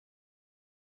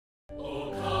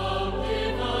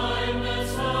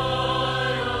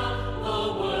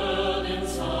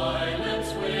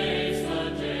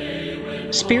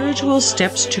Spiritual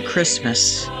Steps to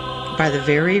Christmas by the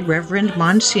Very Reverend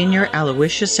Msgr.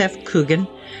 Aloysius F. Coogan,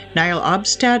 Nihil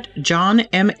Obstat John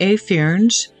M.A.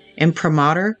 Fearns,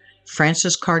 Imprimatur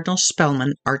Francis Cardinal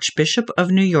Spellman, Archbishop of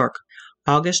New York,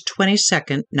 August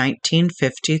 22,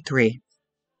 1953.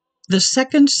 The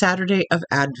second Saturday of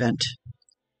Advent.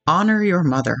 Honor your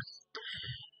mother.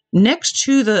 Next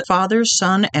to the Father,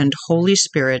 Son, and Holy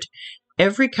Spirit,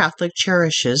 every Catholic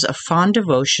cherishes a fond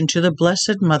devotion to the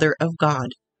Blessed Mother of God.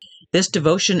 This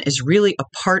devotion is really a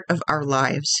part of our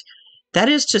lives. That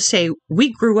is to say,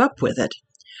 we grew up with it.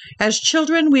 As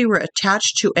children, we were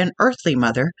attached to an earthly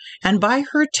mother, and by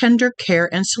her tender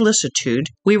care and solicitude,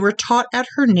 we were taught at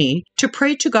her knee to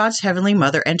pray to God's Heavenly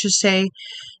Mother and to say,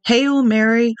 "Hail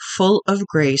Mary, full of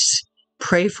grace,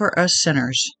 pray for us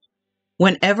sinners."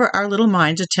 Whenever our little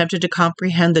minds attempted to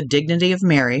comprehend the dignity of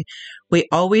Mary, we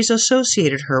always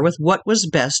associated her with what was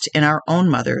best in our own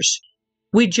mothers.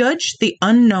 We judged the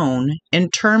unknown in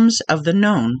terms of the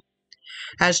known.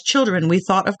 As children, we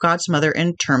thought of God's mother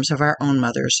in terms of our own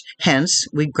mothers. Hence,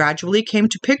 we gradually came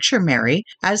to picture Mary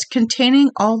as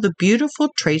containing all the beautiful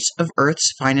traits of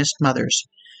earth's finest mothers.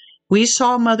 We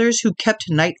saw mothers who kept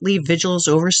nightly vigils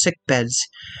over sick beds.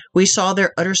 We saw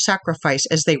their utter sacrifice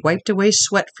as they wiped away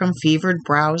sweat from fevered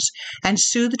brows and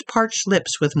soothed parched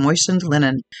lips with moistened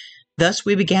linen. Thus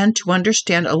we began to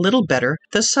understand a little better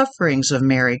the sufferings of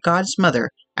Mary, God's mother,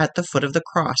 at the foot of the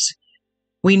cross.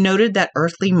 We noted that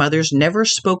earthly mothers never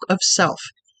spoke of self,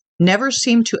 never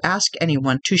seemed to ask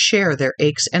anyone to share their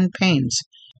aches and pains.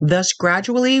 Thus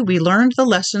gradually we learned the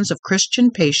lessons of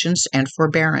Christian patience and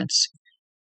forbearance.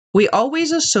 We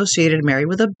always associated Mary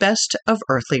with the best of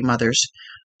earthly mothers,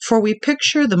 for we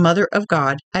picture the Mother of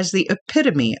God as the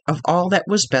epitome of all that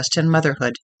was best in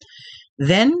motherhood.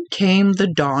 Then came the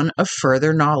dawn of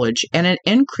further knowledge and an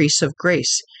increase of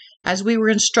grace, as we were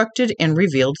instructed in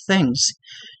revealed things.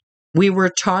 We were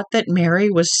taught that Mary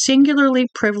was singularly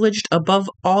privileged above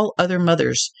all other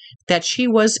mothers, that she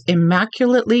was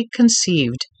immaculately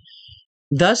conceived.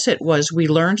 Thus it was we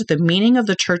learned the meaning of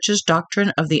the Church's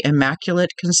doctrine of the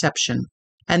Immaculate Conception.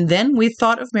 And then we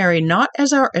thought of Mary not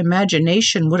as our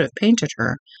imagination would have painted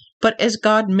her, but as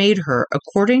God made her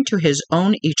according to His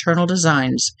own eternal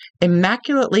designs,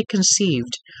 immaculately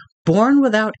conceived, born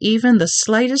without even the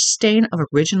slightest stain of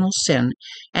original sin,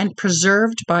 and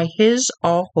preserved by His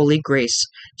all-holy grace,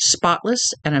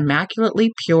 spotless and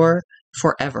immaculately pure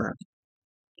forever.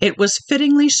 It was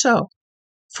fittingly so.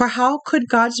 For how could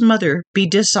God's mother be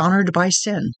dishonored by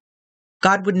sin?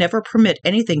 God would never permit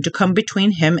anything to come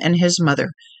between Him and His mother,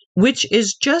 which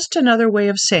is just another way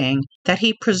of saying that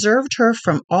He preserved her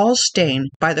from all stain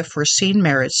by the foreseen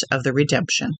merits of the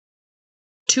redemption.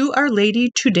 To Our Lady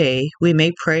today we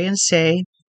may pray and say,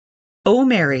 O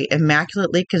Mary,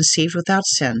 immaculately conceived without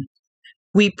sin,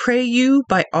 we pray you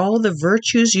by all the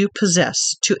virtues you possess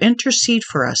to intercede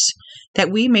for us,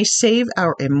 that we may save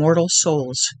our immortal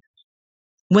souls.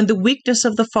 When the weakness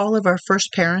of the fall of our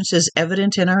first parents is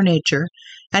evident in our nature,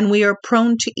 and we are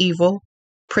prone to evil,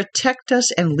 protect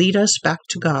us and lead us back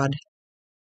to God.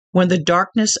 When the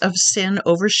darkness of sin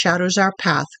overshadows our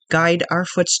path, guide our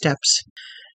footsteps.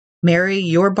 Mary,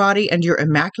 your body and your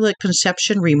Immaculate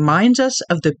Conception reminds us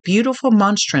of the beautiful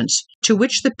monstrance to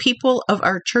which the people of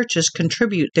our churches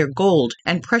contribute their gold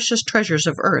and precious treasures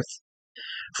of earth.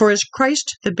 For as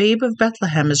Christ, the babe of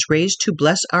Bethlehem, is raised to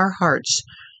bless our hearts,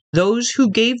 those who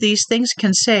gave these things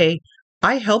can say,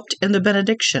 I helped in the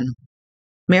benediction.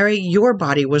 Mary, your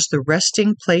body was the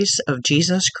resting place of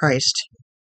Jesus Christ.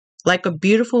 Like a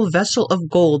beautiful vessel of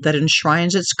gold that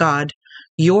enshrines its God,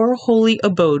 your holy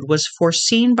abode was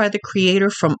foreseen by the Creator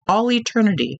from all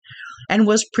eternity, and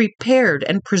was prepared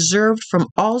and preserved from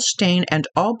all stain and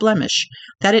all blemish,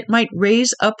 that it might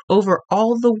raise up over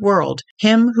all the world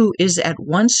Him who is at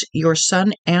once your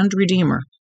Son and Redeemer,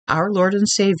 our Lord and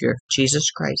Savior, Jesus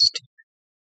Christ.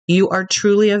 You are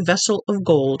truly a vessel of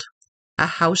gold, a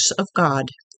house of God,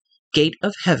 gate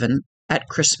of heaven at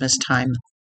Christmas time.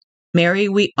 Mary,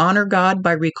 we honor God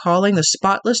by recalling the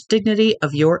spotless dignity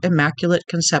of your Immaculate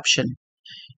Conception.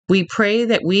 We pray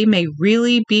that we may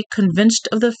really be convinced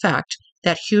of the fact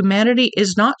that humanity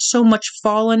is not so much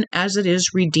fallen as it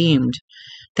is redeemed,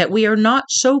 that we are not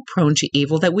so prone to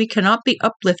evil that we cannot be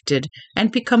uplifted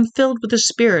and become filled with the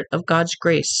Spirit of God's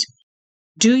grace.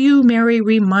 Do you, Mary,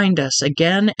 remind us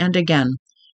again and again,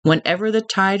 whenever the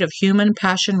tide of human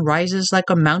passion rises like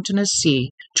a mountainous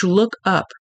sea, to look up,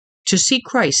 to see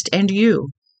Christ and you,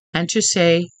 and to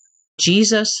say,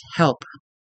 Jesus, help.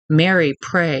 Mary,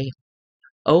 pray.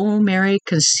 O Mary,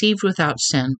 conceived without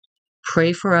sin,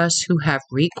 pray for us who have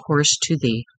recourse to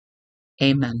thee.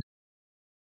 Amen.